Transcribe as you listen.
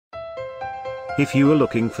If you are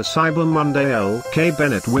looking for Cyber Monday LK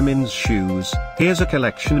Bennett women's shoes, here's a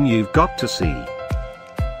collection you've got to see.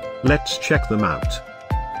 Let's check them out.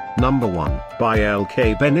 Number 1, by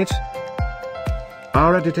LK Bennett.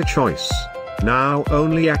 Our editor choice. Now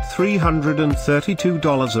only at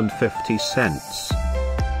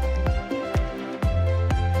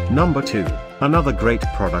 $332.50. Number 2, another great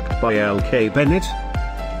product by LK Bennett.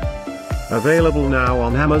 Available now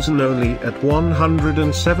on Amazon only at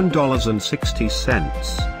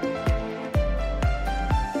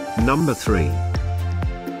 $107.60. Number 3.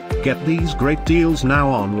 Get these great deals now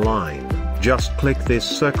online. Just click this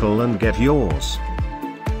circle and get yours.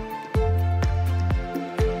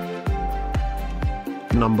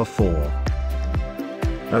 Number 4.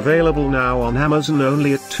 Available now on Amazon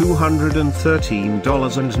only at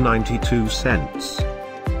 $213.92.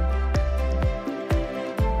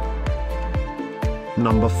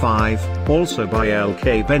 Number 5, also by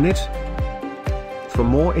LK Bennett. For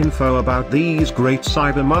more info about these great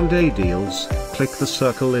Cyber Monday deals, click the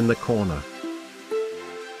circle in the corner.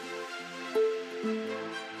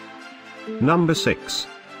 Number 6.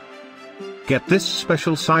 Get this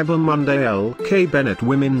special Cyber Monday LK Bennett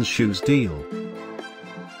women's shoes deal.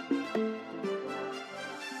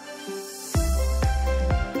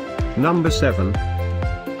 Number 7.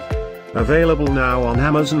 Available now on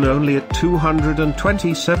Amazon only at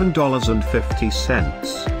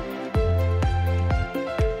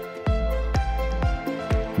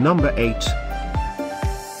 $227.50. Number 8.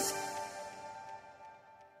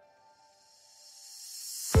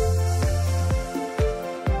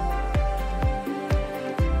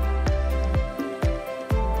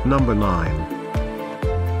 Number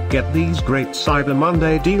 9. Get these great Cyber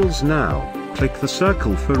Monday deals now. Click the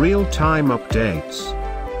circle for real-time updates.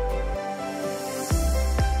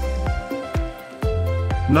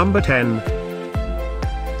 Number 10.